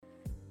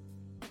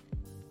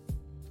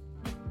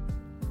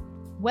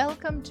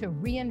Welcome to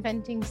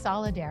Reinventing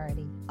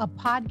Solidarity, a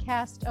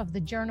podcast of the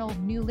journal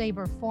New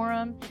Labor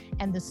Forum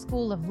and the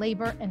School of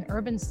Labor and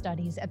Urban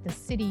Studies at the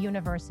City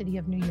University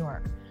of New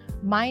York.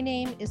 My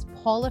name is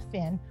Paula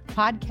Finn,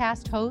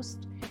 podcast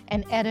host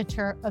and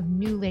editor of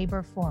New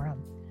Labor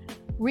Forum.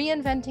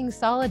 Reinventing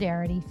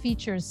Solidarity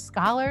features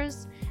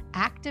scholars,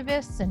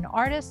 activists, and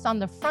artists on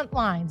the front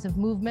lines of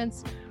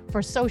movements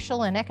for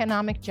social and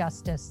economic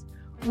justice.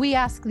 We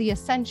ask the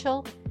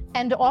essential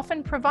and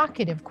often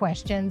provocative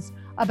questions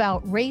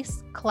about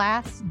race,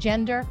 class,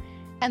 gender,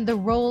 and the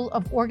role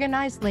of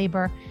organized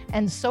labor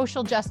and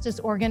social justice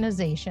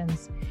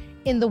organizations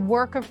in the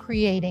work of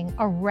creating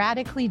a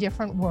radically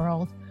different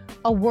world,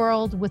 a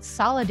world with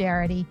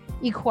solidarity,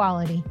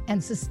 equality, and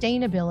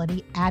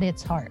sustainability at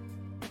its heart.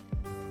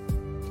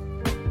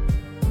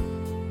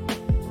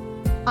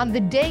 On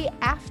the day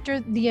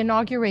after the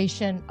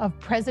inauguration of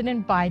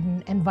President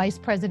Biden and Vice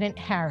President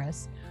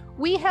Harris,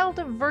 we held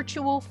a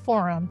virtual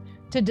forum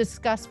to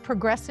discuss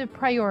progressive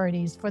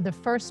priorities for the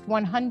first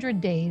 100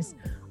 days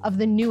of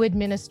the new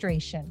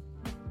administration.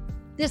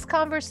 This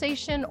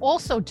conversation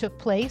also took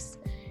place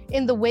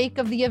in the wake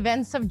of the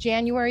events of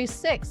January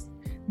 6th,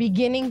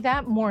 beginning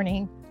that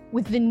morning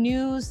with the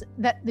news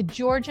that the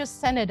Georgia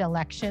Senate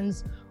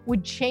elections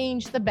would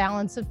change the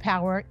balance of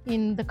power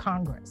in the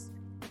Congress.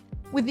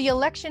 With the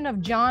election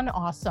of Jon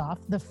Ossoff,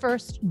 the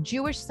first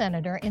Jewish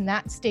senator in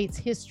that state's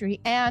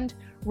history, and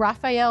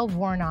Raphael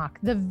Warnock,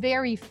 the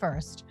very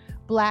first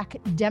Black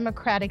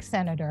Democratic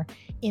senator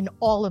in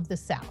all of the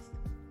South.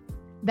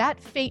 That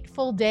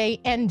fateful day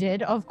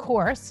ended, of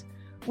course,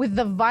 with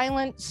the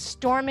violent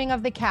storming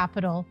of the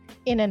Capitol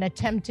in an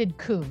attempted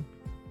coup.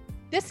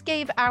 This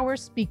gave our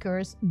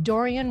speakers,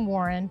 Dorian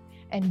Warren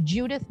and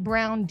Judith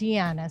Brown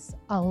Dianis,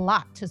 a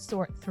lot to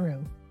sort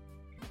through.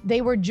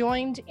 They were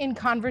joined in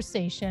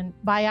conversation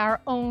by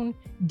our own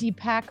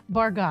Deepak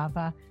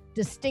Bhargava,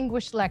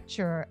 distinguished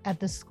lecturer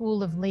at the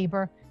School of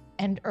Labor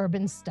and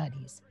Urban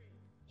Studies.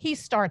 He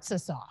starts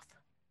us off.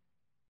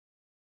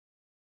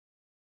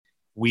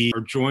 We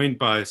are joined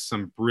by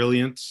some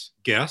brilliant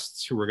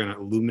guests who are going to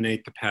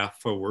illuminate the path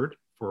forward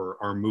for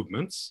our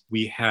movements.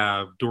 We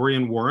have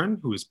Dorian Warren,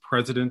 who is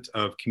president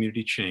of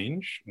Community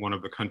Change, one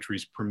of the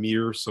country's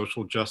premier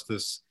social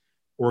justice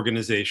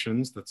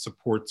organizations that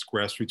supports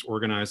grassroots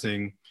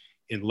organizing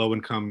in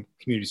low-income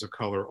communities of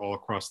color all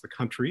across the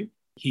country.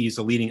 He's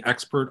a leading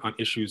expert on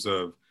issues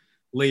of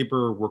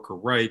labor, worker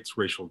rights,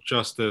 racial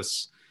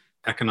justice,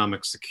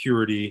 economic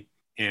security,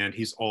 and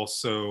he's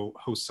also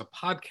hosts a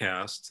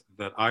podcast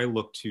that I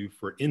look to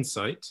for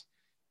insight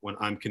when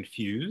I'm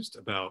confused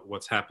about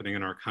what's happening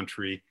in our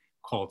country,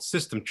 called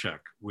System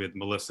Check with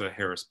Melissa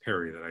Harris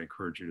Perry, that I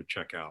encourage you to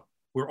check out.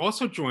 We're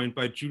also joined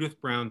by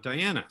Judith Brown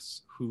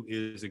Dianis, who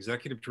is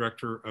executive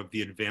director of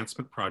the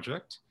Advancement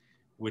Project,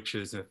 which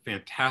is a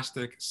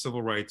fantastic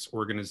civil rights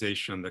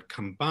organization that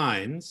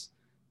combines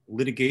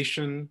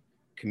litigation,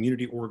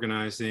 community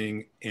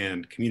organizing,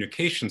 and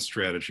communication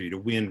strategy to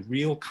win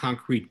real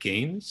concrete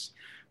gains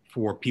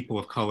for people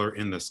of color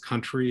in this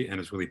country, and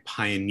is really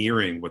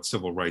pioneering what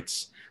civil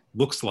rights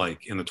looks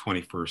like in the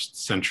 21st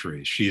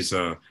century. She's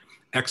an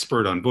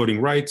expert on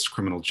voting rights,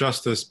 criminal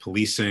justice,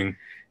 policing,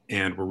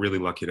 and we're really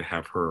lucky to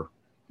have her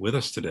with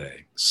us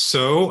today.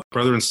 So,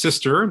 brother and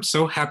sister, I'm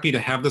so happy to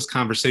have this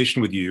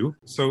conversation with you.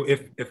 So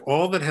if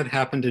all that had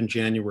happened in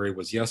January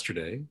was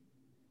yesterday,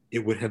 it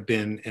would have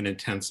been an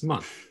intense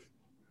month.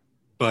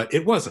 But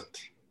it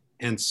wasn't.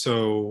 And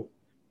so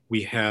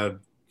we had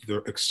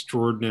the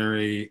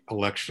extraordinary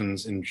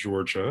elections in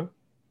Georgia,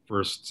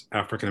 first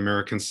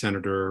African-American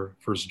senator,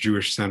 first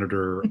Jewish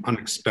senator,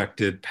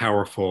 unexpected,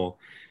 powerful.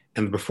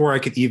 And before I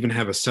could even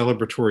have a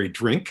celebratory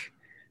drink,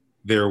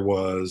 there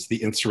was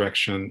the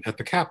insurrection at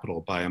the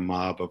Capitol by a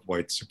mob of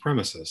white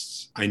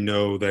supremacists. I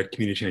know that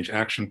Community Change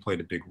Action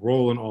played a big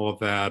role in all of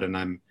that.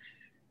 And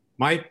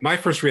my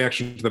first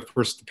reaction to the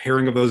first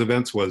pairing of those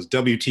events was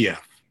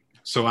WTF.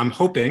 So I'm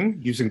hoping,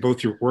 using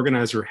both your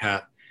organizer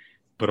hat,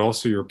 but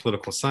also your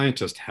political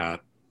scientist hat,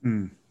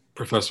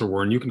 Professor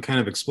Warren, you can kind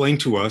of explain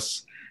to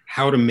us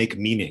how to make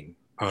meaning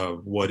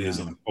of what is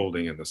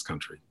unfolding in this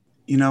country.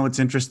 You know, it's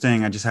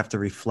interesting. I just have to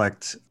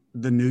reflect.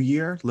 The new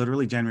year,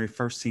 literally January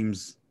 1st,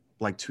 seems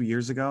like 2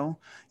 years ago.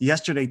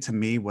 Yesterday to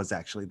me was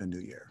actually the new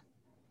year.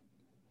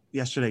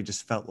 Yesterday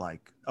just felt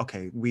like,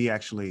 okay, we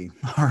actually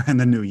are in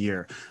the new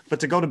year.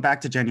 But to go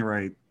back to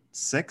January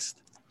 6th,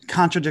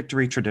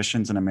 contradictory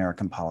traditions in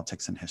American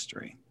politics and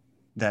history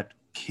that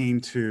came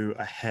to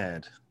a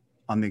head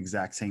on the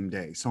exact same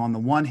day. So on the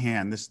one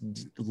hand, this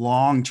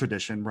long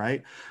tradition,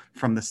 right,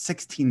 from the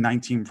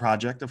 1619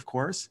 Project, of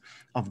course,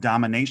 of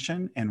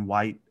domination and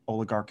white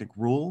oligarchic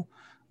rule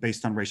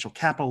based on racial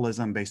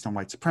capitalism, based on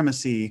white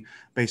supremacy,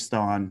 based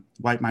on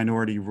white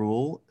minority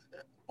rule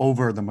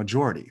over the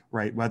majority,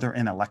 right, whether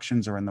in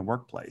elections or in the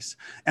workplace.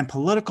 And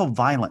political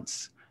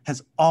violence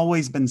has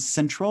always been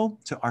central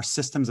to our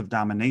systems of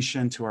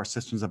domination, to our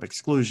systems of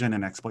exclusion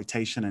and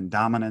exploitation and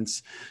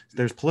dominance.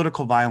 There's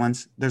political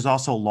violence. There's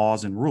also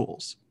laws and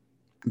rules.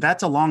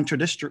 That's a long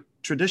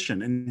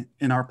tradition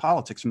in our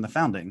politics from the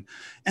founding.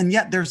 And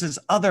yet there's this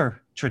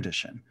other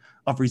tradition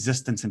of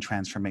resistance and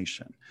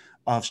transformation,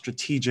 of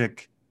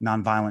strategic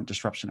nonviolent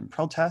disruption and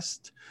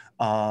protest,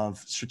 of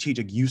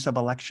strategic use of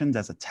elections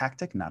as a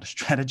tactic, not a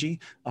strategy,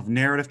 of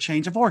narrative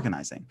change, of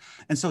organizing.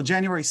 And so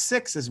January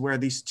 6th is where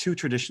these two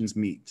traditions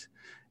meet,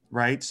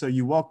 right? So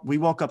we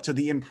woke up to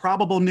the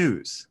improbable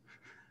news,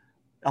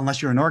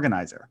 unless you're an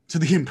organizer, to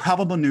the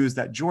improbable news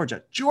that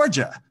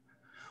Georgia,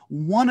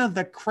 one of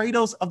the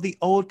cradles of the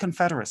old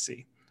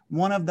Confederacy,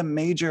 one of the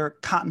major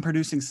cotton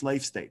producing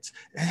slave states.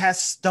 It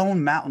has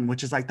Stone Mountain,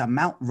 which is like the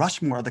Mount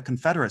Rushmore of the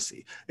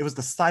Confederacy. It was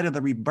the site of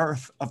the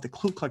rebirth of the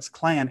Ku Klux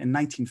Klan in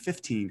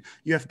 1915.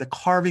 You have the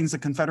carvings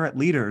of Confederate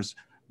leaders,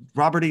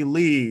 Robert E.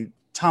 Lee,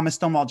 Thomas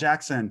Stonewall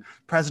Jackson,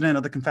 president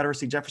of the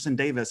Confederacy, Jefferson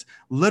Davis,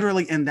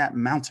 literally in that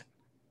mountain.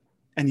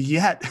 And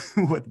yet,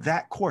 with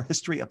that core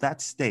history of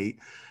that state,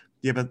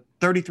 you have a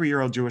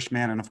 33-year-old Jewish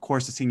man, and of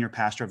course, the senior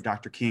pastor of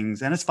Dr.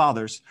 King's and his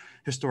father's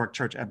historic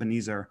church,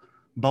 Ebenezer,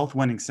 both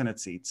winning Senate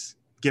seats,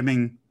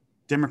 giving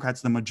Democrats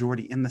the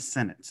majority in the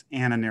Senate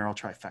and a narrow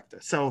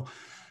trifecta. So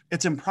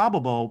it's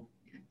improbable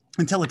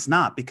until it's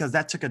not, because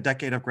that took a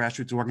decade of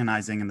grassroots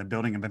organizing and the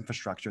building of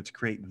infrastructure to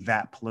create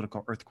that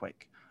political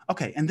earthquake.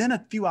 Okay, and then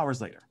a few hours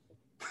later,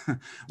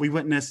 we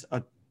witnessed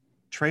a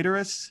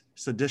traitorous,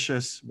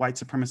 seditious, white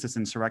supremacist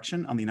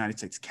insurrection on the United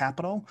States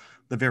Capitol,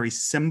 the very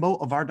symbol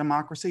of our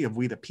democracy, of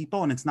we the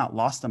people. And it's not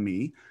lost on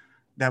me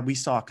that we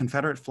saw a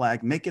Confederate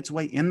flag make its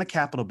way in the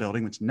Capitol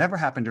building, which never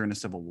happened during the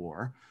Civil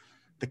War.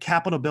 The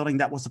Capitol building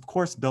that was, of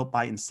course, built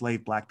by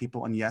enslaved Black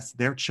people. And yes,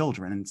 their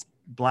children and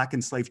Black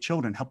enslaved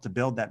children helped to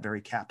build that very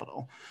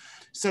Capitol.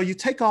 So you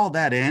take all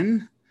that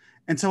in.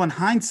 And so in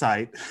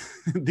hindsight,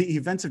 the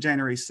events of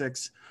January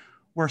 6th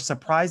were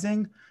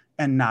surprising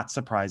and not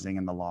surprising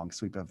in the long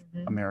sweep of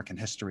American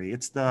history.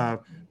 It's to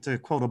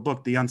quote a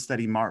book, the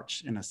unsteady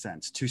march, in a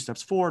sense, 2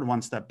 steps forward,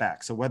 1 step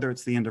back. So whether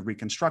it's the end of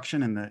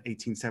Reconstruction in the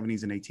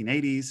 1870s and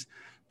 1880s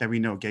that we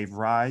know gave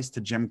rise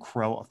to Jim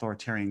Crow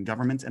authoritarian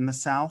governments in the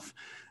South,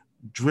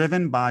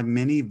 driven by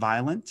many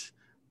violent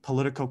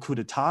political coups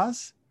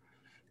d'etats.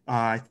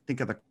 I think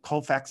of the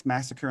Colfax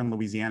Massacre in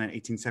Louisiana in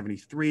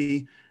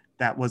 1873.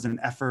 That was an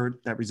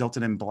effort that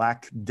resulted in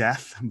Black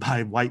death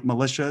by white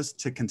militias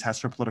to contest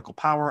for political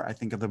power. I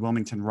think of the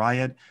Wilmington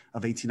Riot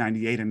of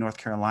 1898 in North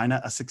Carolina,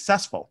 a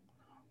successful,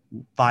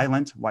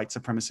 violent white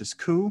supremacist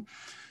coup.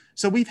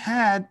 So we've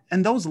had,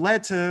 and those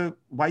led to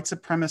white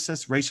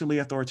supremacist, racially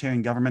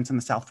authoritarian governments in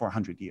the South for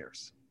 100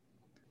 years.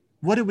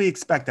 What did we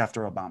expect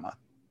after Obama?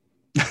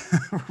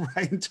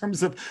 Right, in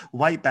terms of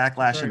white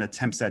backlash and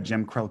attempts at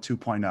Jim Crow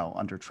 2.0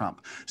 under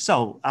Trump.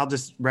 So I'll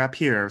just wrap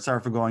here. Sorry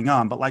for going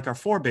on, but like our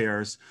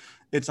forebears,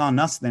 it's on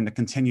us then to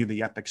continue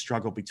the epic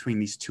struggle between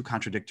these two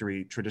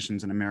contradictory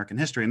traditions in American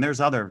history. And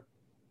there's other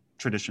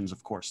traditions,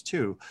 of course,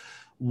 too.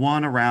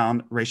 One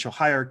around racial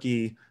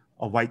hierarchy,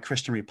 a white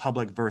Christian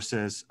republic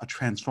versus a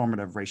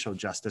transformative racial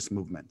justice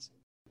movement.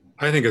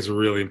 I think it's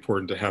really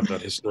important to have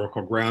that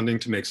historical grounding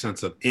to make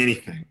sense of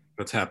anything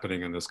that's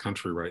happening in this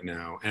country right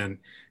now. And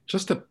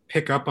just to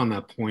pick up on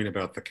that point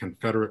about the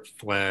Confederate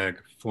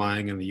flag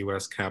flying in the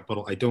US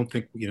Capitol, I don't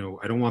think,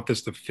 I don't want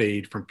this to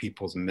fade from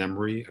people's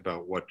memory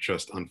about what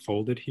just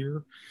unfolded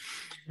here.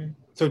 Mm-hmm.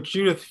 So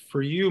Judith,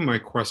 for you, my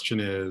question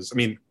is,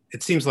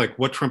 it seems like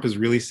what Trump is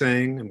really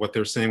saying and what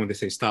they're saying when they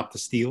say stop the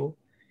steal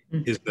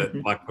is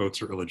that Black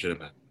votes are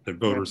illegitimate, that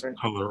voters of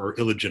color are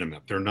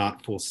illegitimate. They're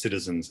not full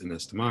citizens in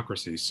this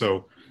democracy.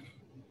 So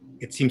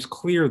it seems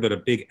clear that a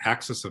big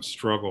axis of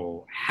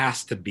struggle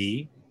has to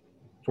be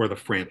for the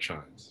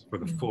franchise, for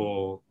the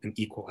full and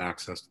equal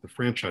access to the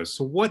franchise.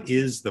 So what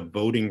is the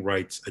voting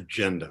rights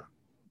agenda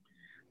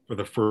for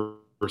the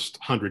first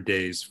 100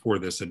 days for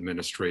this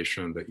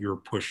administration that you're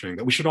pushing,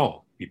 that we should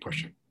all be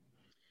pushing?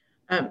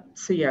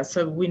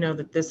 So we know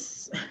that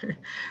this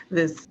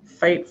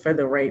fight for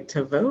the right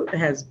to vote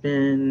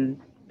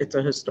it's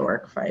a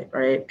historic fight,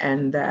 right?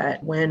 And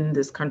that when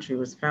this country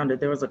was founded,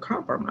 there was a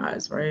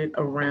compromise, right,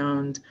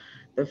 around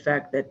the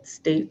fact that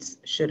states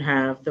should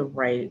have the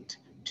right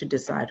to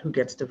decide who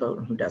gets to vote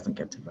and who doesn't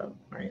get to vote,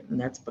 right? And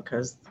that's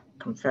because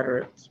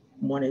Confederates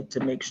wanted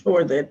to make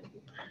sure that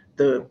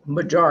the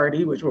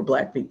majority, which were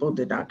Black people,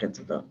 did not get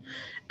to vote.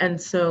 And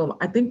so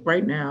I think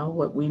right now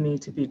what we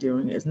need to be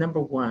doing is,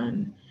 number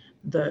one,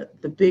 the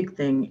big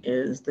thing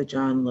is the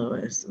John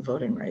Lewis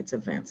Voting Rights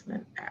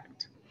Advancement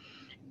Act.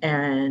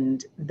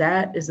 And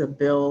that is a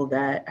bill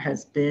that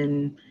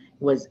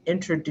was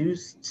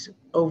introduced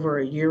over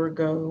a year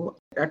ago,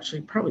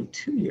 actually probably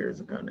 2 years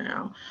ago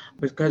now,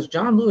 because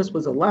John Lewis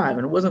was alive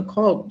and it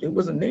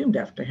wasn't named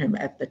after him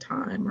at the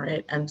time,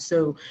 right? And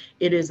so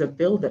it is a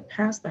bill that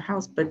passed the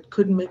House but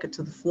couldn't make it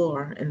to the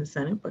floor in the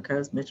Senate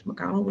because Mitch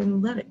McConnell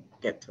wouldn't let it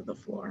get to the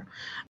floor.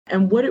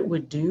 And what it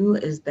would do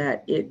is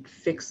that it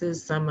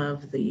fixes some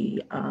of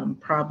the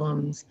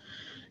problems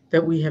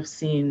that we have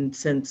seen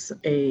since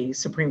a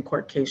Supreme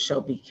Court case,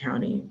 Shelby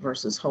County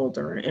versus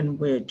Holder, in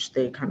which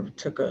they kind of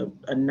took a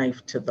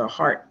knife to the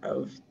heart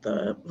of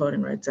the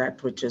Voting Rights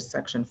Act, which is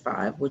Section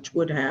 5, which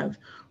would have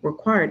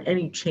required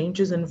any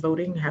changes in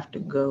voting have to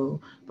go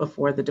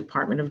before the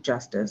Department of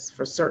Justice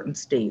for certain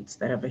states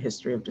that have a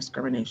history of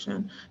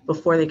discrimination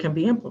before they can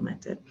be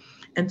implemented.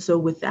 And so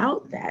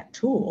without that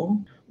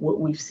tool, what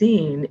we've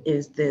seen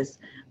is this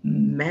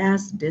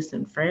mass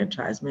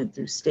disenfranchisement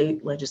through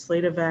state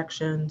legislative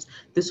actions,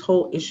 this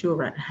whole issue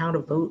around how to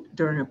vote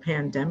during a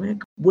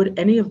pandemic. Would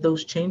any of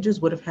those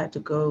changes would have had to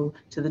go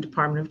to the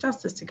Department of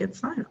Justice to get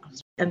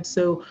sign-offs? And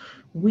so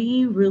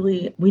we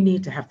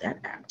need to have that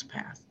act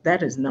passed.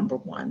 That is number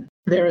one.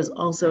 There is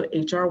also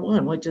HR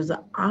 1, which is an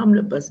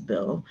omnibus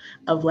bill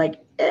of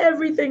like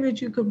everything that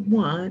you could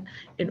want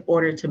in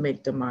order to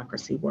make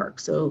democracy work.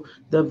 So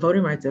the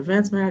Voting Rights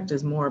Advancement Act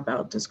is more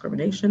about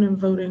discrimination in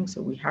voting.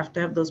 So we have to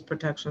have those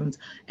protections.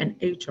 And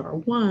HR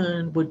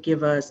 1 would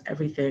give us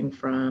everything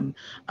from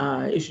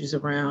issues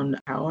around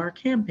how our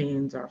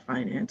campaigns are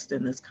financed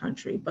in this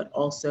country, but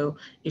also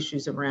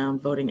issues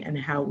around voting and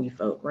how we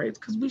vote, right?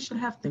 Because we should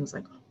have things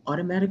like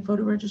automatic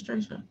voter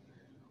registration.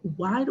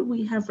 Why do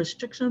we have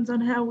restrictions on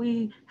how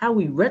we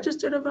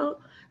register to vote?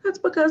 That's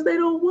because they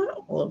don't want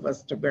all of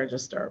us to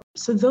register.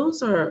 So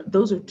those are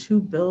two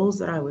bills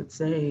that I would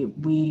say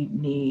we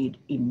need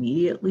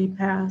immediately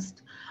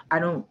passed.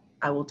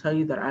 I will tell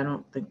you that I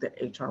don't think that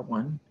HR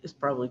 1 is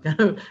probably going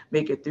to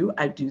make it through.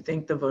 I do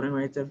think the Voting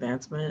Rights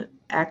Advancement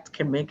Act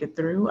can make it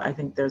through. I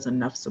think there's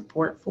enough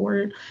support for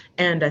it.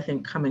 And I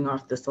think coming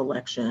off this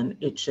election,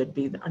 it should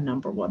be a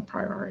number one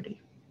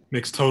priority.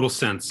 Makes total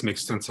sense.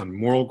 Makes sense on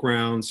moral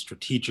grounds,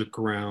 strategic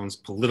grounds,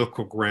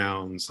 political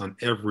grounds, on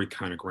every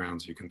kind of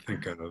grounds you can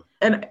think of.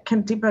 And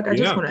Deepak, I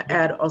just want to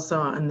add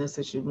also on this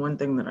issue, one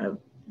thing that I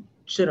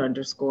should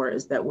underscore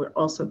is that we're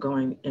also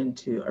going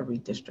into a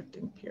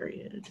redistricting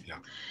period. Yeah.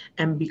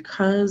 And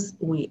because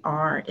we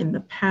are in the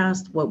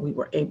past, what we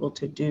were able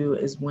to do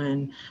is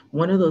when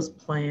one of those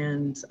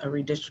plans, a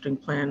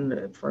redistricting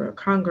plan for a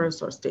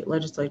Congress or state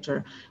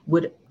legislature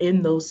would,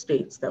 in those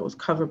states that was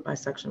covered by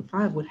Section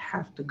 5, would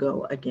have to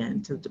go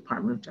again to the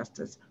Department of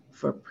Justice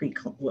for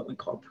what we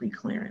call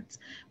pre-clearance.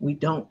 We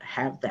don't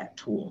have that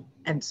tool.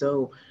 And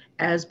so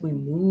as we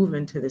move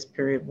into this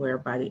period where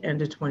by the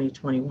end of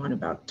 2021,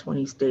 about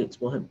 20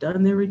 states will have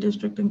done their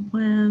redistricting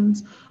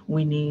plans,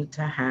 we need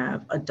to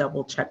have a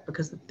double check,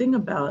 because the thing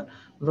about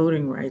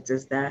voting rights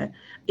is that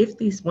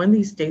when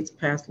these states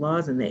pass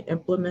laws and they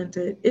implement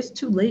it, it's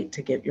too late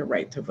to get your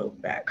right to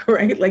vote back,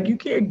 right? Like you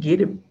can't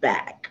get it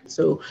back.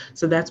 So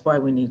that's why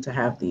we need to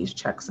have these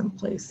checks in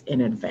place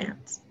in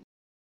advance.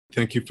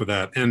 Thank you for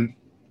that. And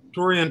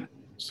Dorian,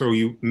 so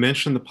you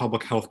mentioned the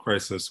public health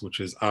crisis, which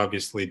has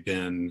obviously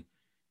been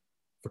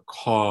the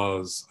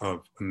cause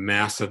of a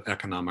massive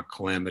economic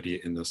calamity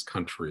in this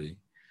country.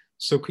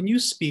 So can you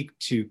speak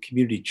to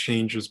Community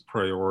Change's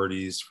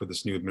priorities for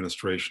this new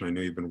administration? I know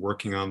you've been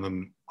working on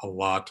them a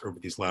lot over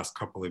these last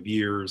couple of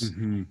years,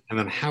 and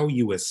then how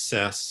you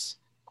assess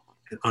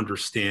and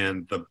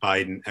understand the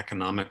Biden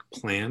economic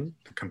plan,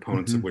 the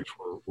components of which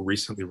were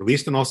recently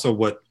released, and also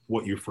what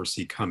you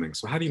foresee coming.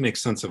 So how do you make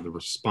sense of the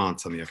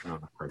response on the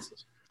economic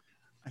crisis?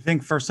 I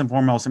think first and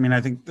foremost, I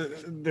think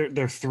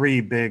there are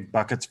three big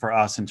buckets for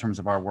us in terms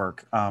of our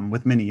work,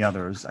 with many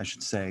others, I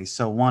should say.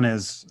 So one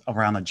is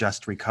around a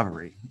just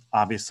recovery.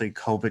 Obviously,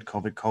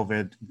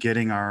 COVID,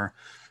 getting our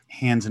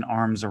hands and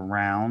arms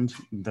around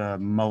the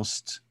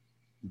most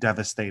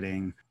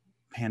devastating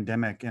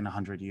pandemic in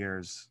 100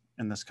 years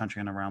in this country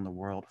and around the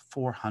world.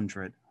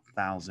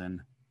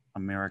 400,000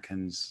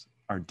 Americans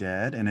are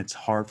dead, and it's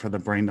hard for the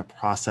brain to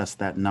process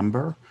that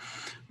number.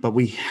 But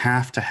we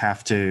have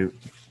to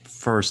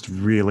first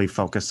really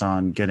focus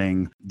on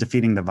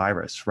defeating the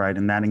virus, right?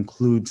 And that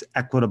includes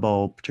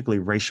equitable, particularly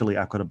racially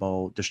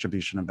equitable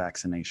distribution of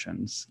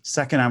vaccinations.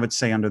 Second, I would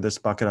say under this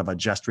bucket of a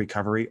just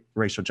recovery,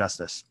 racial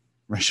justice.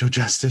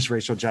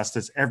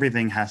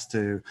 Everything has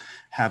to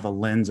have a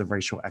lens of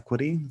racial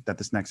equity that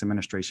this next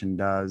administration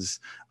does.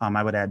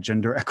 I would add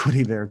gender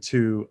equity there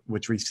too,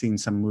 which we've seen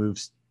some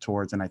moves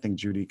towards, and I think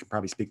Judy could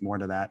probably speak more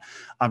to that.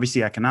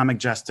 Obviously, economic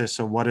justice.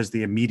 So what is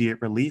the immediate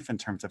relief in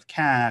terms of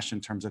cash, in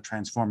terms of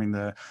transforming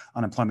the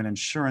unemployment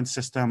insurance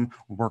system,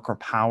 worker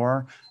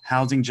power,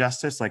 housing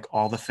justice, like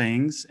all the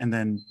things, and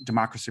then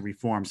democracy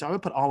reform. So I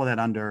would put all of that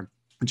under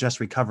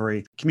just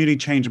recovery. Community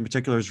Change in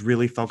particular is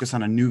really focused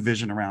on a new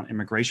vision around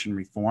immigration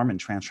reform and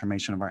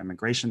transformation of our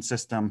immigration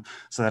system.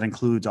 So that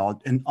includes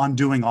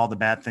undoing all the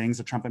bad things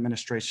the Trump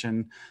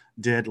administration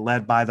did,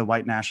 led by the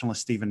white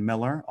nationalist Stephen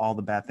Miller, all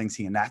the bad things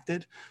he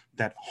enacted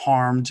that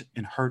harmed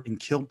and hurt and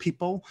killed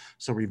people.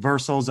 So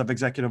reversals of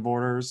executive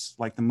orders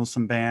like the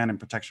Muslim ban and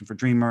protection for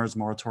dreamers,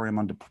 moratorium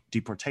on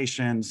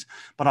deportations,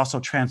 but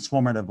also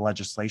transformative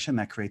legislation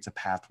that creates a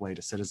pathway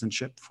to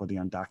citizenship for the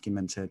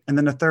undocumented. And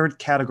then the third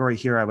category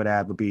here I would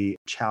add would be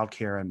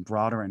childcare and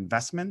broader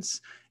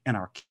investments and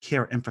our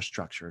care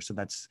infrastructure. So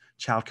that's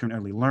childcare and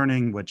early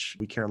learning, which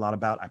we care a lot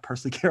about. I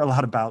personally care a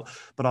lot about,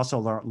 but also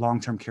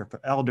long-term care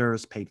for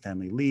elders, paid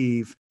family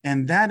leave.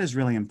 And that is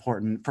really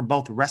important for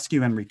both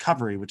rescue and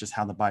recovery, which is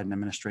how the Biden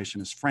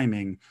administration is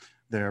framing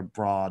their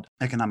broad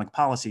economic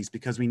policies,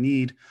 because we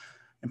need,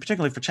 and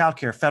particularly for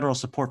childcare, federal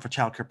support for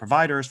childcare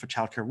providers, for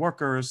childcare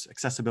workers,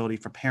 accessibility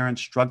for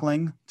parents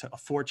struggling to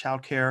afford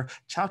childcare.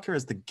 Childcare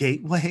is the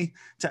gateway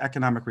to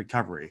economic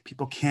recovery.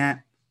 People can't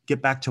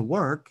get back to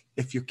work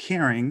if you're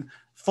caring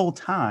full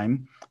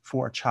time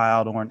for a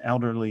child or an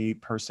elderly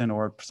person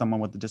or someone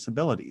with a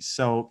disability.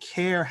 So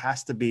care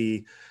has to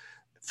be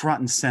front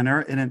and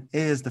center, and it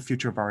is the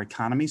future of our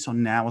economy. So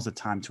now is the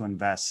time to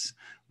invest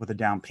with a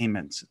down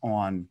payment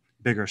on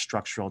bigger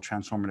structural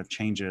transformative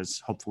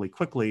changes, hopefully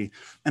quickly.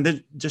 And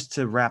then just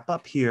to wrap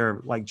up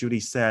here, like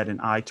Judy said, an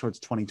eye towards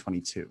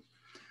 2022.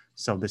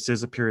 So this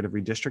is a period of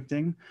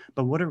redistricting,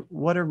 but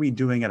what are we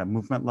doing at a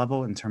movement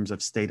level in terms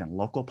of state and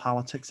local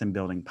politics and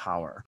building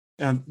power?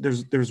 And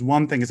there's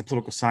one thing as a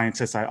political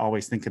scientist I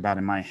always think about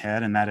in my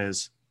head, and that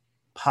is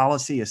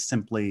policy is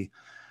simply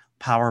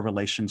power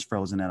relations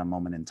frozen at a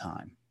moment in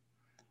time.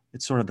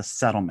 It's sort of the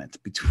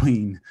settlement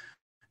between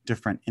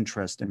different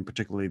interests, and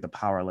particularly the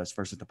powerless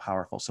versus the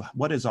powerful. So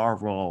what is our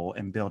role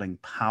in building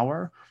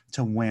power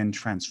to win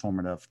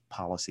transformative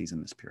policies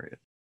in this period?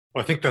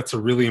 Well, I think that's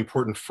a really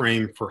important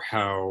frame for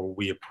how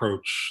we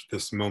approach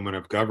this moment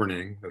of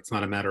governing. It's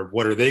not a matter of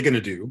what are they going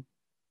to do.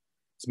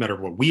 It's a matter of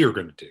what we are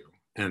going to do.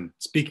 And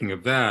speaking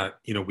of that,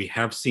 we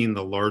have seen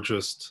the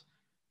largest,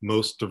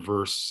 most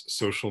diverse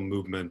social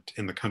movement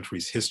in the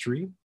country's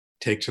history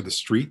take to the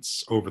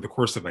streets over the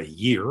course of a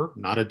year,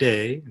 not a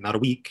day, not a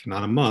week,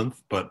 not a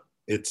month, but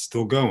it's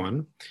still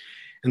going.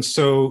 And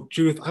so,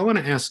 Judith, I want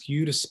to ask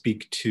you to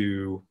speak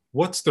to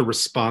what's the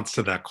response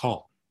to that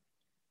call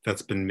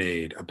that's been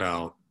made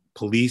about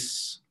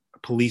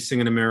policing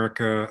in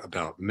America,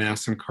 about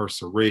mass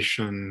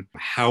incarceration.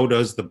 How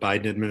does the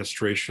Biden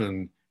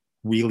administration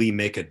really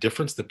make a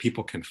difference that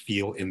people can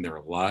feel in their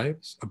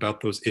lives about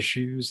those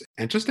issues?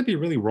 And just to be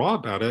really raw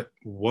about it,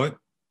 what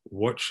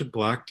should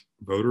Black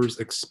voters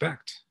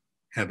expect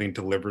having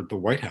delivered the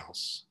White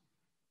House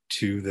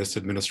to this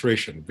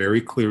administration?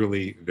 Very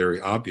clearly,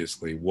 very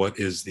obviously,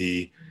 what's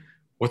the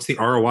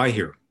ROI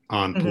here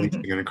on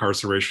policing and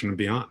incarceration and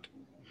beyond?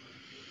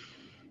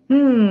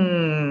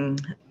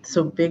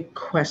 So big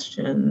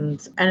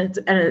questions, and it's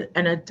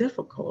a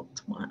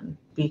difficult one,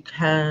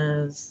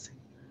 because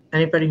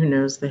anybody who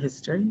knows the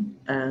history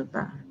of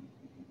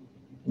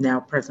now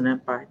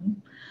President Biden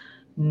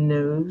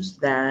knows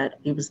that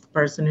he was the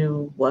person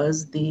who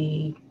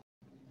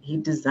he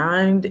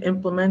designed,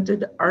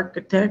 implemented,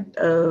 architect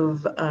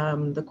of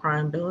the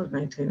crime bill of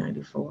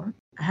 1994,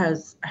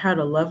 has had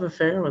a love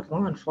affair with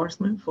law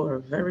enforcement for a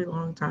very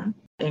long time,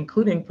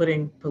 including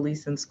putting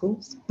police in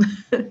schools.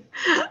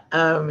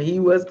 He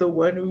was the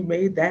one who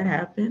made that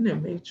happen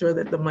and made sure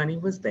that the money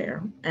was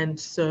there. And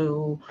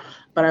so,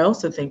 but I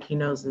also think he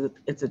knows that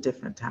it's a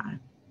different time.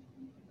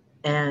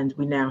 And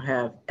we now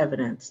have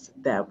evidence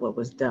that what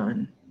was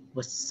done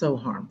was so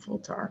harmful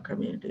to our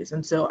communities.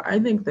 And so I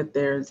think that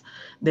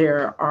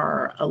there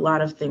are a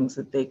lot of things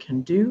that they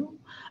can do.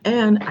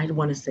 And I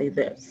want to say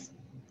this,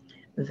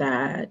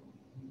 that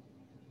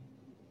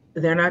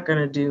they're not going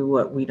to do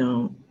what we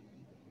don't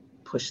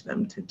push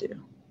them to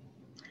do.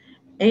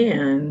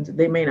 And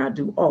they may not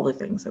do all the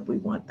things that we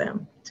want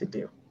them to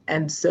do.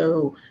 And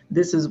so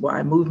this is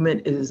why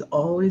movement is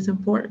always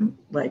important.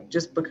 Like,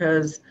 just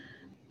because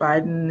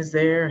Biden is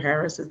there,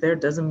 Harris is there,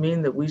 doesn't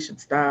mean that we should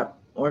stop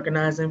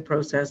organizing,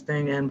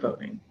 protesting, and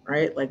voting,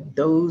 right? Like,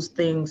 those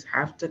things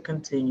have to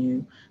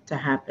continue to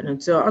happen.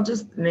 And so I'll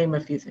just name a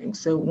few things.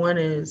 So one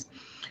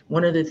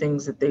of the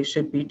things that they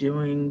should be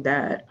doing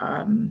that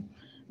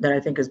I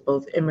think is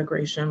both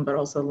immigration, but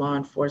also law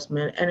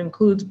enforcement, and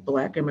includes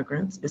Black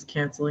immigrants, is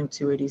canceling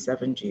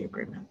 287G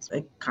agreements,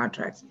 like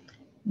contracts.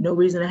 No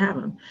reason to have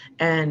them.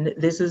 And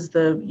this is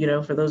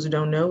for those who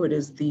don't know, it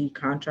is the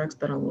contracts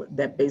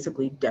that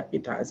basically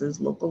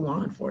deputizes local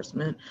law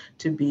enforcement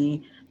to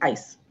be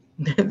ICE.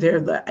 They're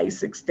the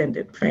ICE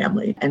extended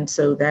family. And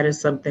so that is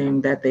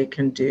something that they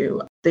can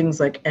do.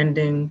 Things like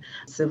ending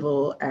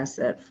civil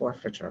asset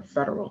forfeiture,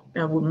 federal.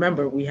 Now,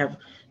 remember, we have,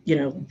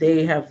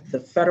 they have the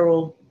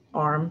federal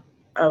arm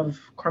of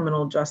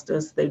criminal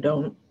justice. They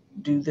don't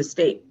do the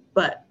state,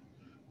 but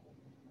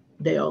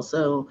they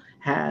also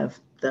have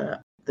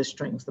the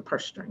strings, the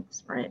purse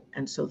strings, right?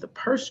 And so the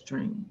purse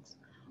strings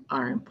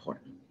are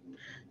important.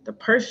 The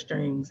purse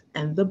strings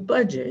and the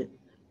budget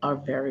are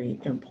very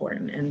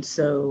important. And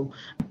so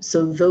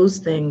those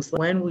things,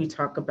 when we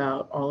talk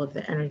about all of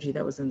the energy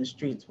that was in the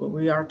streets, what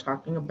we are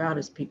talking about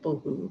is people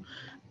who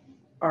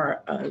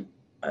are a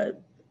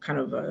kind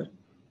of a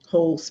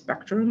whole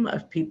spectrum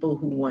of people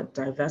who want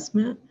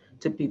divestment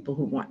to people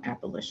who want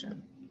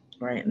abolition,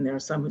 right? And there are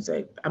some who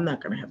say, I'm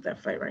not going to have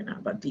that fight right now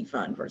about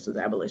defund versus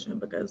abolition,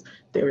 because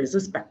there is a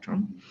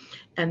spectrum.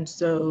 And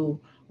so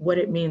what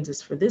it means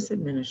is, for this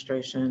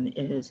administration,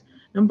 is,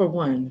 number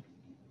one,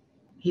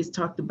 he's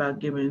talked about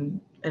giving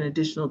an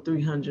additional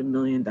 $300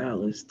 million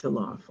to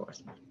law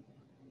enforcement.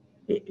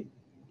 It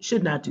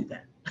should not do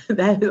that.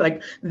 That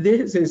like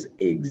this is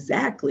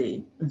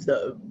exactly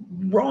the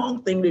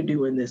wrong thing to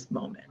do in this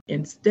moment.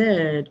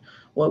 Instead,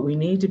 what we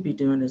need to be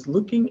doing is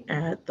looking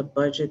at the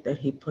budget that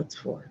he puts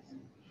forth.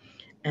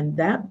 And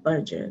that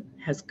budget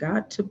has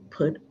got to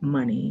put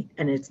money,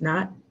 and it's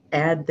not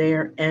add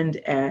there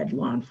and add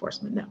law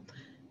enforcement. No,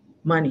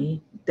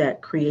 money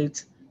that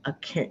creates a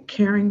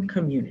caring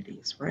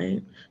communities,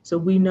 right? So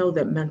we know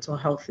that mental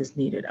health is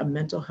needed, a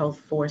mental health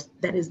force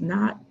that is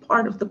not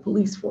part of the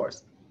police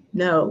force.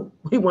 No,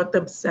 we want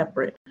them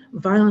separate.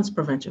 Violence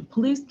prevention.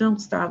 Police don't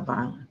stop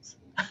violence,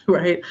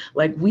 right?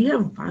 Like we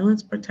have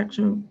violence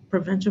prevention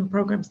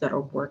programs that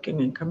are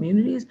working in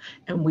communities,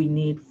 and we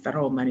need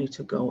federal money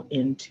to go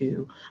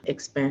into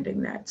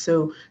expanding that.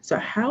 So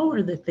how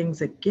are the things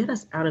that get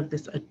us out of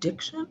this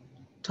addiction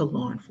to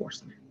law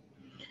enforcement?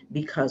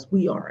 Because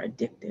we are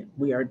addicted.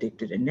 We are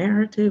addicted in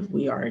narrative.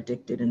 We are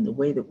addicted in the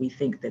way that we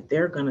think that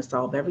they're going to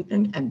solve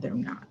everything, and they're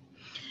not.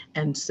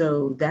 And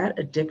so that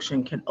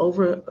addiction can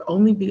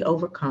only be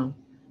overcome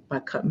by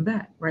cutting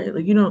back, right?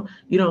 Like you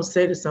don't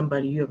say to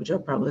somebody, you have a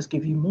drug problem, let's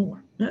give you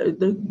more. No,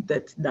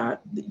 that's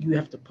not, you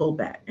have to pull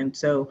back. And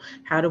so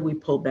how do we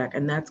pull back?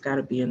 And that's got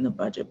to be in the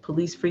budget.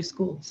 Police-free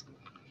schools.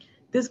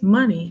 This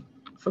money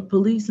for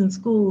police and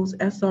schools,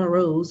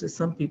 SROs, as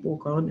some people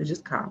call them, they're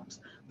just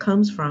cops,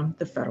 comes from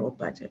the federal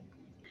budget.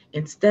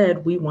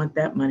 Instead, we want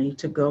that money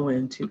to go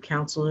into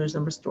counselors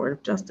and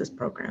restorative justice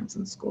programs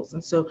in schools.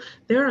 And so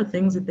there are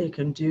things that they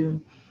can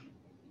do.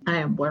 I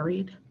am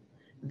worried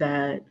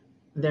that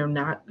they're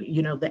not,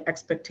 the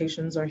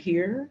expectations are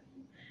here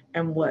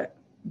and what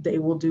they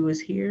will do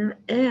is here,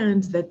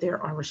 and that there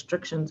are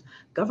restrictions.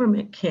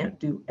 Government can't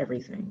do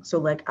everything. So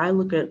like I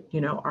look at,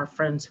 our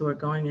friends who are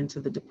going into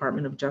the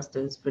Department of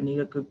Justice,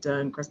 Vanita Gupta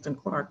and Kristen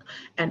Clark,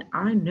 and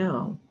I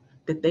know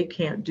that they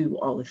can't do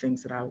all the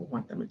things that I would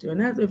want them to do.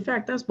 And in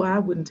fact, that's why I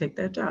wouldn't take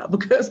that job,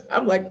 because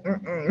I'm like,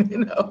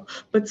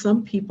 but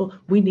some people,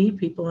 we need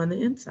people on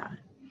the inside.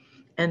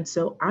 And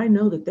so I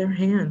know that their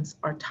hands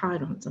are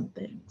tied on some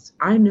things.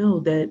 I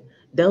know that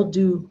they'll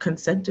do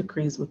consent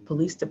decrees with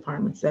police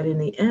departments that in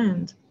the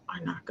end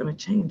are not going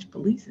to change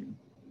policing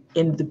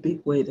in the big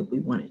way that we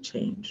want it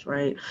changed,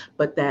 right?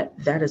 But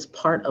that is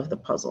part of the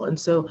puzzle. And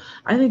so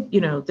I think,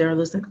 they're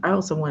listening. I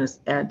also want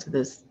to add to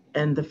this,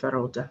 end the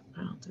federal death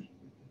penalty.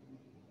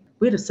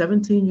 We had a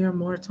 17-year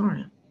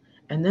moratorium.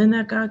 And then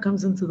that guy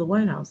comes into the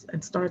White House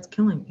and starts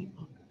killing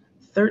people.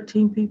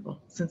 13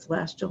 people since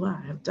last July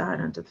have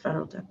died under the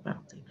federal death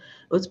penalty.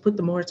 Let's put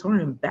the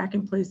moratorium back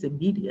in place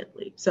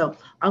immediately. So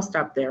I'll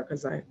stop there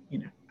because I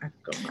could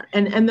go on.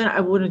 And then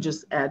I want to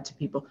just add to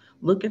people,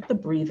 look at the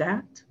Breathe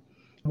Act,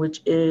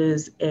 which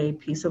is a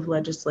piece of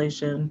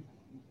legislation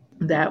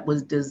that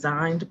was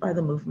designed by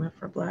the Movement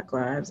for Black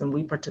Lives. And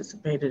we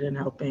participated in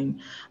helping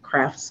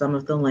craft some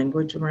of the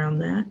language around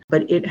that.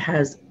 But it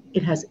has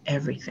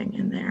everything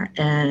in there.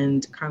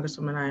 And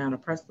Congresswoman Ayanna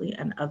Pressley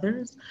and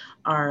others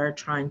are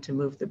trying to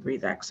move the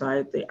Breathe Act.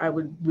 So I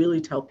would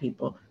really tell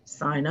people,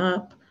 sign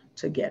up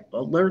to get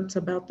alerts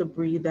about the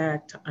Breathe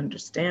Act, to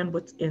understand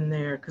what's in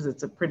there, because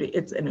it's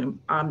an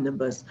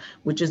omnibus,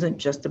 which isn't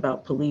just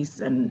about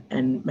police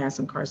and mass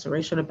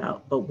incarceration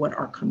but what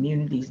our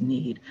communities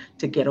need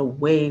to get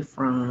away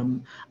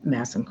from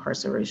mass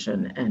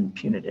incarceration and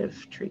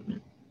punitive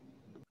treatment.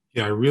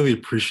 Yeah, I really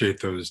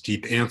appreciate those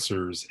deep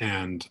answers.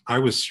 And I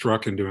was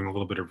struck in doing a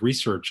little bit of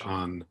research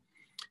on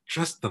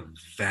just the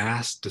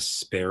vast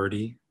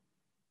disparity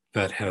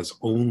that has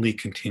only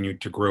continued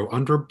to grow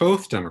under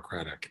both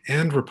Democratic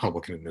and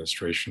Republican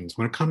administrations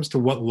when it comes to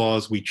what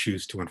laws we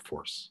choose to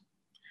enforce.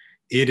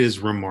 It is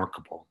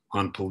remarkable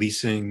on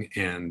policing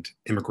and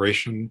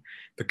immigration,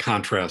 the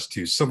contrast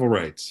to civil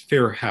rights,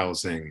 fair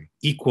housing,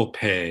 equal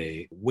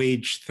pay,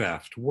 wage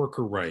theft,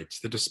 worker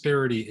rights. The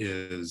disparity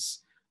is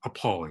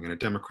appalling, and a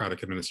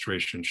Democratic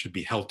administration should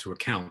be held to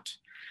account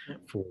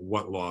for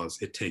what laws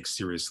it takes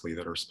seriously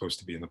that are supposed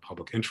to be in the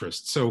public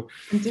interest. So,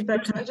 and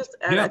Deepak, can I just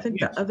add? I think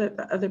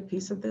the other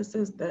piece of this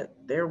is that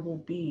there will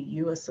be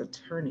U.S.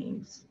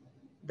 attorneys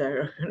that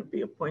are going to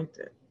be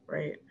appointed,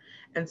 right?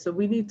 And so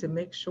we need to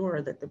make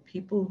sure that the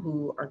people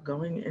who are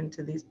going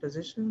into these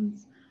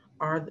positions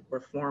are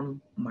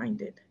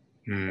reform-minded,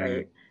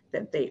 right?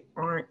 That they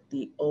aren't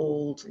the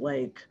old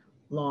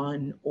law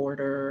and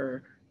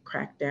order,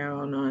 crack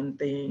down on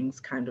things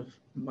kind of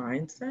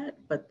mindset,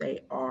 but they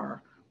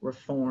are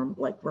reform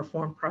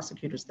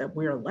prosecutors that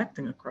we're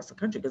electing across the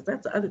country. Because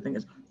that's the other thing,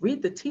 is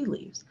read the tea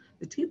leaves.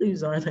 The tea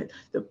leaves are that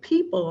the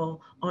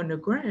people on the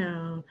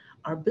ground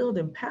are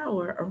building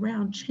power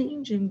around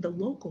changing the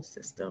local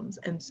systems.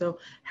 And so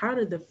how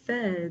do the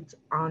feds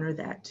honor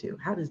that too?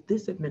 How does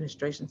this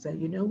administration say,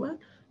 you know what,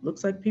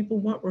 looks like people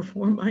want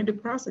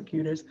reform-minded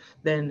prosecutors,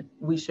 then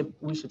we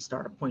should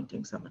start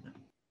appointing some of them.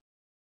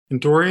 And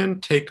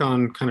Dorian, take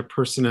on kind of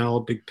personnel,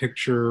 big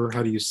picture.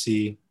 How do you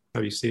see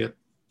it?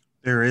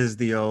 There is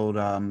the old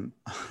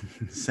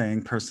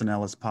saying,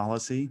 personnel is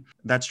policy.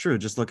 That's true.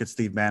 Just look at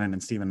Steve Bannon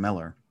and Stephen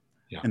Miller.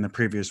 in the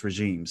previous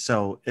regime.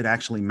 So it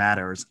actually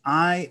matters.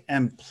 I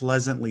am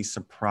pleasantly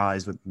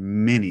surprised with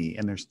many,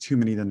 and there's too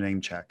many to name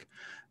check,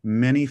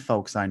 many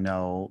folks I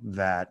know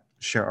that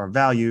share our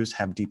values,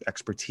 have deep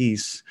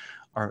expertise,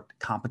 are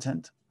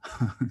competent.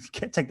 You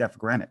can't take that for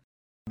granted.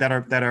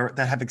 That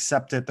have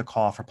accepted the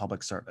call for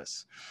public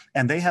service,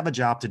 and they have a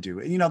job to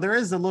do. You know, there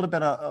is a little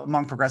bit of,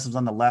 among progressives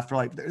on the left,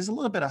 like there's a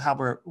little bit of how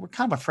we're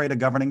kind of afraid of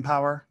governing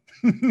power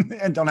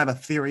and don't have a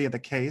theory of the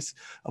case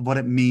of what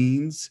it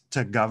means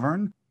to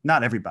govern.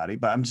 Not everybody,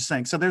 but I'm just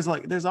saying. So there's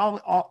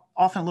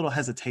often a little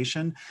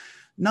hesitation.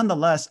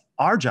 Nonetheless,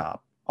 our job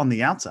on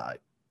the outside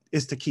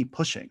is to keep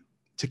pushing,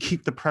 to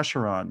keep the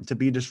pressure on, to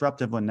be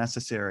disruptive when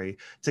necessary,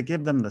 to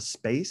give them the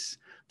space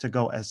to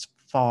go as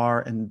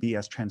far and be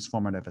as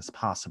transformative as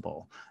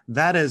possible.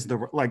 That is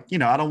the, like, you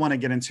know, I don't want to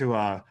get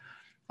into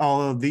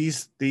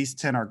these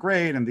 10 are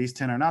great and these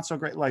 10 are not so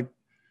great. Like,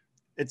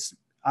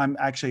 I'm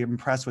actually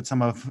impressed with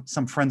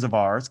some friends of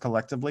ours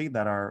collectively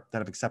that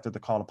have accepted the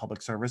call to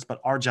public service, but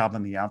our job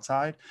on the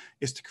outside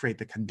is to create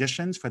the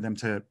conditions for them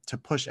to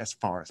push as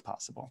far as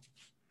possible.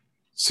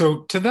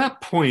 So to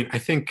that point, I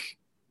think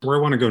where I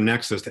want to go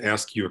next is to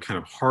ask you a kind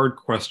of hard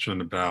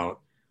question about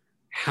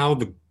how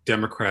the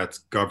Democrats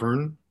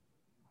govern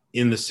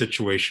in the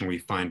situation we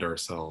find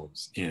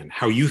ourselves in,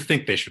 how you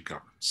think they should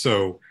govern.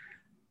 So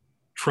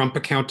Trump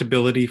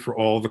accountability for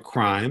all the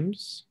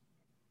crimes.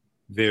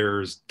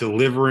 There's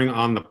delivering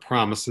on the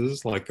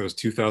promises, like those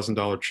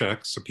 $2,000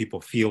 checks, so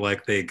people feel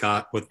like they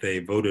got what they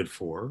voted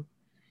for.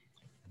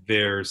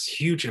 There's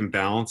huge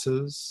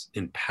imbalances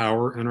in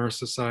power in our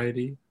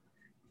society,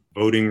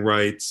 voting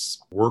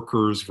rights,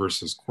 workers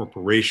versus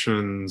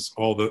corporations,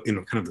 all the, you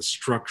know, kind of the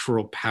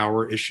structural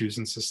power issues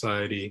in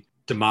society,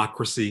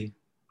 democracy.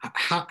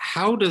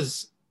 How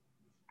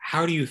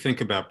do you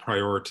think about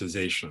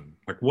prioritization?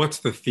 Like, what's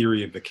the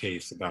theory of the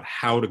case about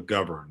how to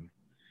govern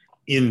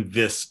in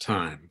this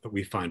time that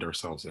we find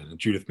ourselves in? And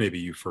Judith, maybe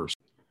you first.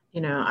 You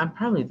know, I'm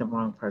probably the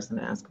wrong person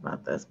to ask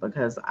about this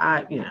because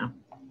I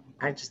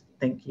just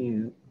think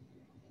you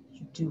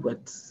do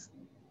what's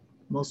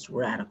most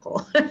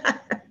radical.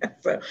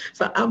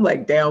 So I'm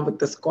like down with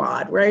the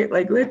squad, right?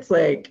 Like let's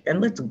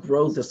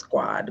grow the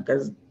squad,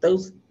 because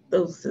those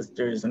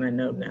sisters, and I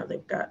know now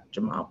they've got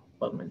Jamal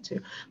Bowman too,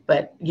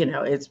 but you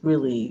know, it's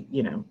really,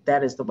 you know,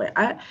 that is the way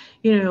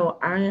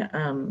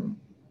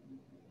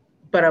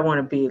but I want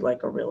to be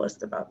like a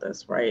realist about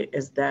this, right?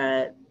 Is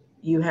that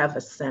you have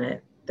a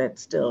Senate that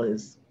still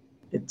it's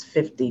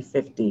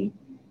 50-50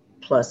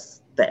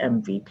 plus the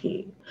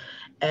MVP.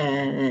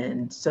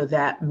 And so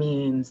that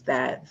means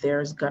that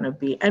there's going to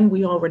be, and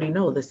we already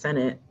know the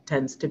Senate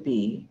tends to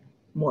be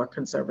more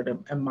conservative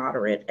and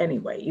moderate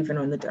anyway, even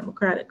on the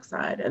Democratic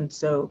side. And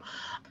so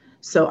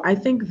I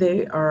think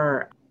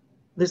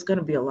there's going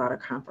to be a lot of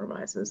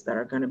compromises that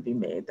are going to be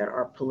made that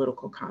are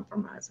political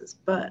compromises.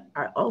 But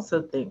I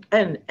also think,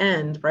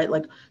 and right,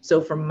 like,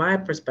 so from my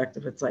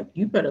perspective, it's like,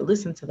 you better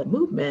listen to the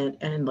movement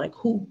and like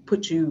who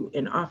put you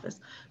in office.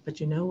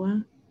 But you know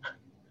what?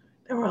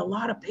 There were a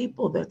lot of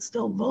people that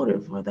still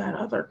voted for that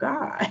other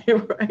guy,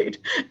 right?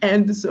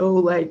 And so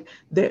like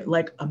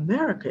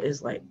America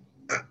is like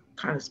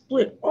kind of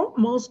split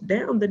almost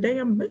down the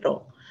damn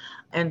middle.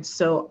 And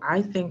so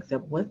I think that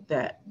what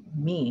that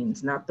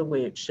means, not the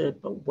way it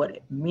should, but what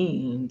it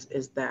means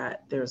is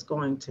that there's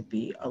going to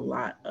be a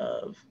lot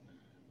of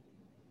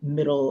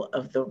middle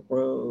of the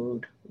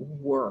road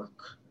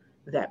work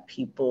that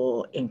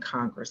people in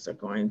Congress are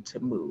going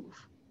to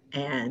move.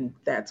 And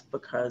that's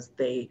because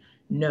they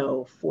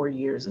know 4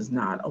 years is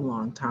not a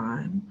long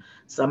time.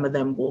 Some of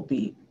them will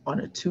be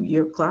on a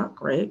 2-year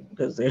clock, right?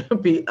 Because they'll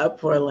be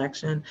up for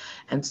election.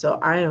 And so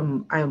I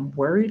am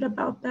worried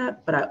about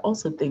that, but I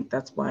also think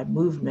that's why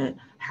movement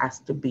has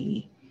to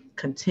be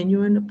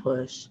continuing to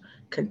push,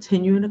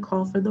 continuing to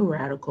call for the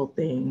radical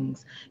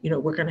things. You know,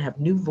 we're going to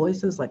have new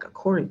voices like a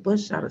Cori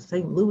Bush out of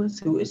St. Louis,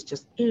 who is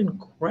just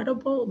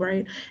incredible,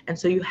 right? And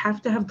so you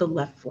have to have the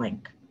left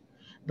flank.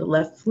 The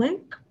left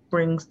flank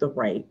brings the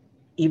right,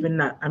 even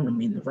not, I don't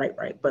mean the right,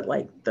 but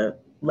like the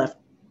left,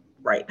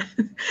 right,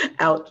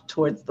 out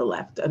towards the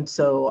left. And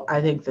so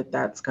I think that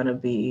that's going to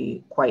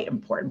be quite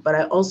important. But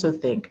I also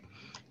think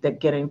that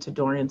getting to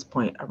Dorian's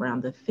point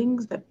around the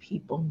things that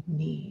people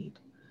need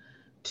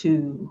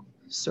to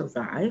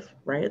survive,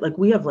 right? Like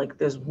we have like,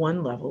 there's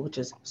one level, which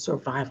is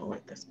survival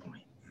at this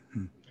point.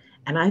 Mm-hmm.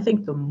 And I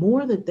think the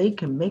more that they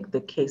can make the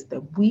case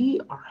that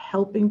we are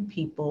helping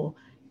people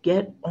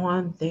get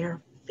on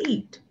their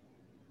feet,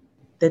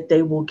 that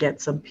they will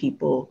get some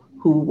people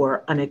who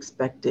were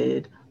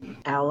unexpected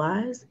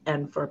allies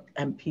and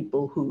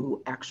people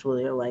who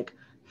actually are like,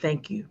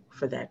 thank you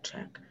for that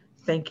check.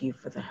 Thank you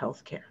for the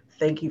healthcare.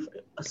 Thank you.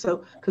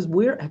 Because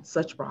we're at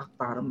such rock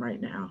bottom right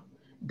now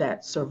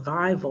that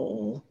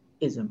survival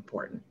is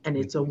important, and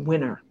it's a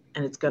winner,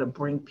 and it's going to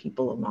bring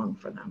people along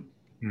for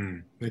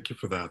them. Thank you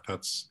for that.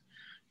 That's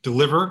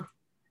deliver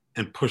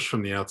and push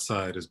from the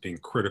outside as being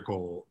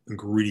critical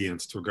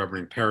ingredients to a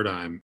governing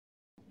paradigm.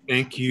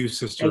 Thank you,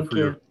 sister, for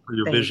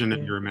your vision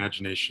and your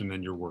imagination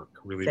and your work.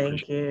 Really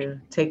appreciate it. Thank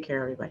you. Take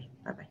care, everybody.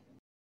 Bye-bye.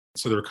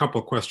 So there are a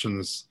couple of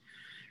questions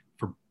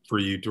for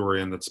you,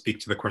 Dorian, that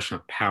speak to the question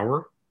of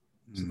power.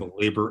 So the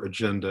labor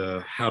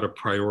agenda, how to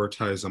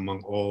prioritize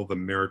among all the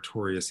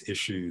meritorious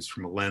issues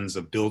from a lens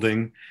of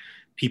building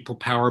people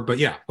power. But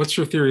yeah, what's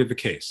your theory of the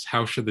case?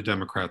 How should the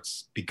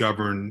Democrats be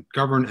govern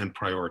and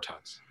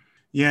prioritize?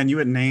 Yeah, and you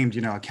had named,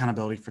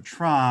 accountability for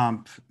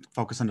Trump,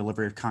 focus on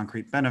delivery of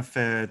concrete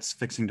benefits,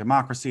 fixing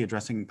democracy,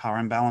 addressing power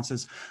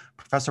imbalances.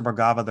 Professor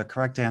Bhargava, the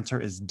correct answer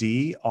is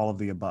D, all of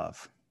the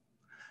above.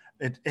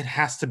 It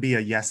has to be a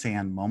yes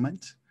and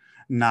moment,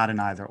 not an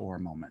either or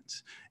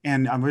moment.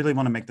 And I really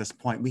want to make this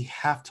point. We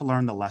have to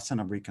learn the lesson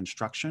of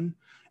Reconstruction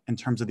in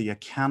terms of the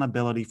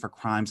accountability for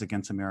crimes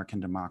against American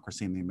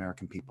democracy and the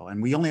American people.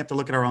 And we only have to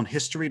look at our own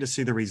history to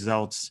see the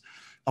results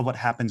of what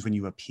happens when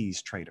you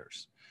appease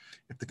traitors.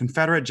 If the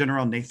Confederate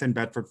General Nathan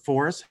Bedford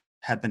Forrest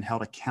had been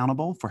held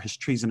accountable for his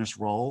treasonous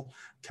role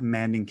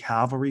commanding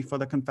cavalry for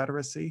the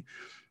Confederacy,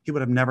 he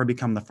would have never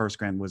become the first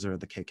Grand Wizard of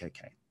the KKK.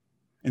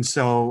 And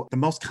so the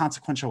most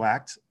consequential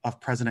act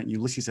of President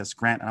Ulysses S.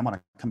 Grant, and I'm going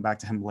to come back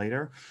to him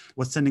later,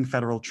 was sending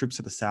federal troops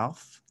to the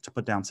South to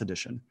put down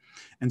sedition.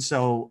 And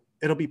so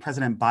it'll be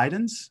President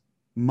Biden's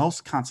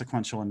most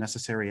consequential and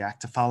necessary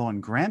act to follow in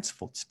Grant's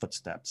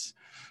footsteps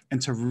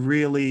and to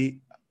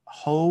really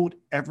hold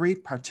every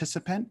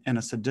participant in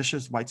a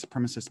seditious white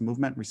supremacist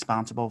movement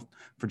responsible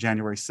for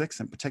January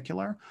 6th in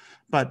particular.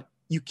 But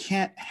you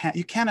can't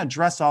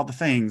address all the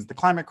things, the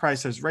climate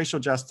crisis, racial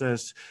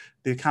justice,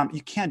 you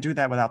can't do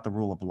that without the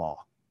rule of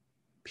law,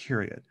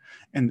 period.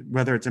 And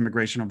whether it's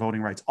immigration or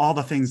voting rights, all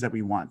the things that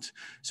we want.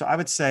 So I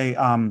would say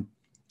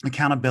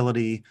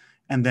accountability,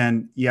 and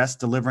then yes,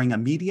 delivering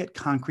immediate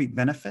concrete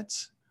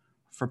benefits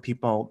for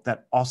people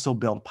that also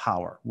build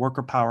power,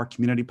 worker power,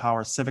 community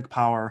power, civic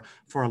power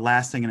for a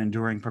lasting and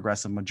enduring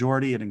progressive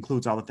majority. It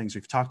includes all the things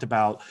we've talked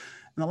about.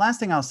 And the last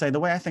thing I'll say, the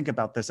way I think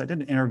about this, I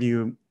did an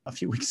interview a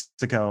few weeks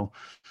ago,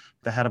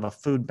 the head of a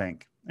food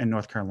bank in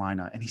North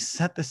Carolina, and he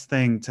said this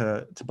thing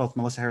to both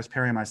Melissa Harris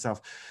Perry and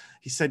myself.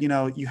 He said,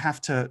 you have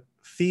to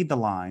feed the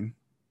line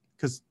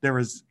because there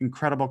is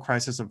incredible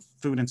crisis of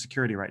food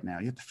insecurity right now.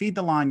 You have to feed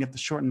the line, you have to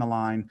shorten the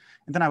line,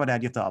 and then I would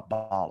add, you have to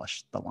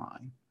abolish the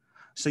line.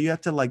 So you have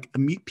to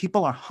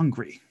people are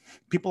hungry,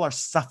 people are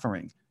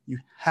suffering. You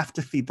have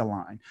to feed the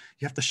line.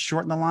 You have to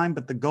shorten the line,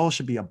 but the goal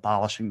should be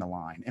abolishing the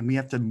line. And we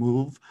have to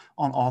move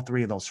on all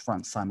three of those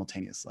fronts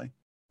simultaneously.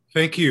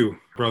 Thank you,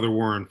 Brother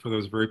Warren, for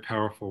those very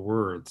powerful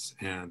words.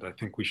 And I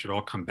think we should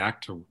all come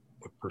back to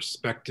the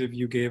perspective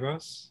you gave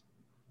us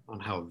on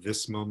how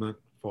this moment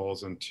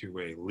falls into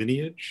a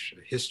lineage,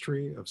 a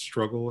history of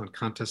struggle and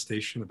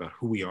contestation about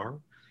who we are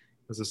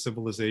as a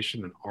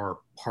civilization and our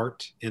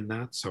part in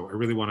that. So I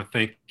really want to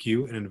thank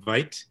you and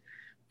invite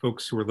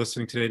folks who are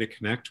listening today to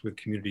connect with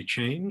Community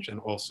Change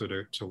and also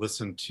to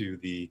listen to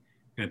the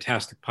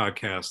fantastic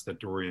podcast that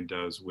Dorian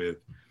does with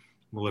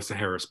Melissa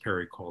Harris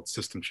Perry called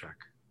System Check.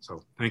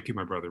 So thank you,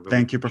 my brother. Really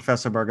thank you,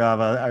 Professor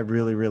Bhargava. I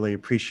really, really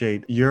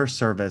appreciate your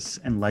service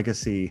and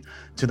legacy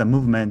to the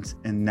movement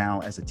and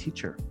now as a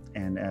teacher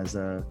and as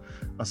a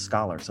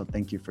scholar. So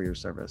thank you for your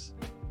service.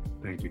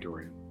 Thank you,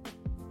 Dorian.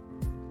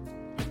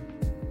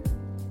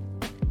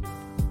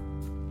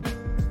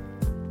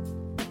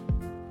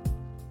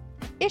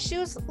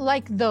 Issues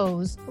like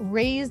those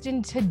raised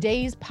in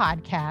today's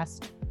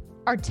podcast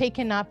are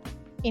taken up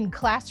in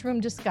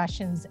classroom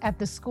discussions at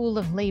the School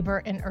of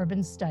Labor and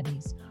Urban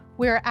Studies,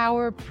 where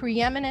our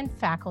preeminent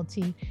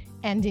faculty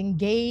and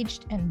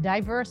engaged and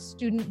diverse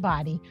student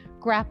body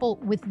grapple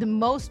with the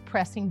most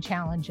pressing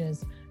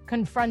challenges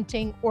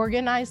confronting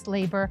organized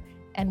labor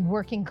and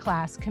working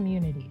class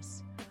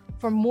communities.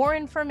 For more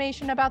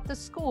information about the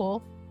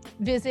school,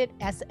 visit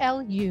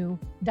slu.cuny.edu.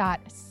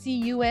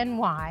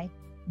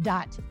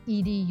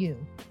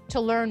 To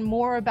learn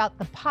more about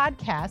the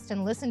podcast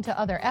and listen to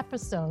other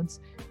episodes,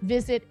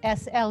 visit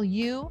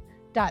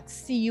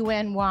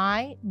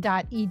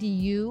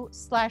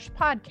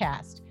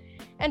slu.cuny.edu/podcast.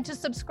 And to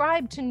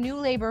subscribe to New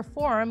Labor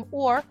Forum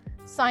or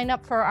sign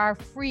up for our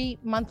free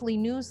monthly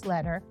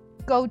newsletter,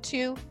 go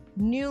to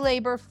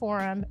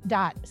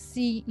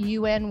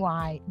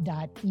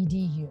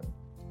newlaborforum.cuny.edu.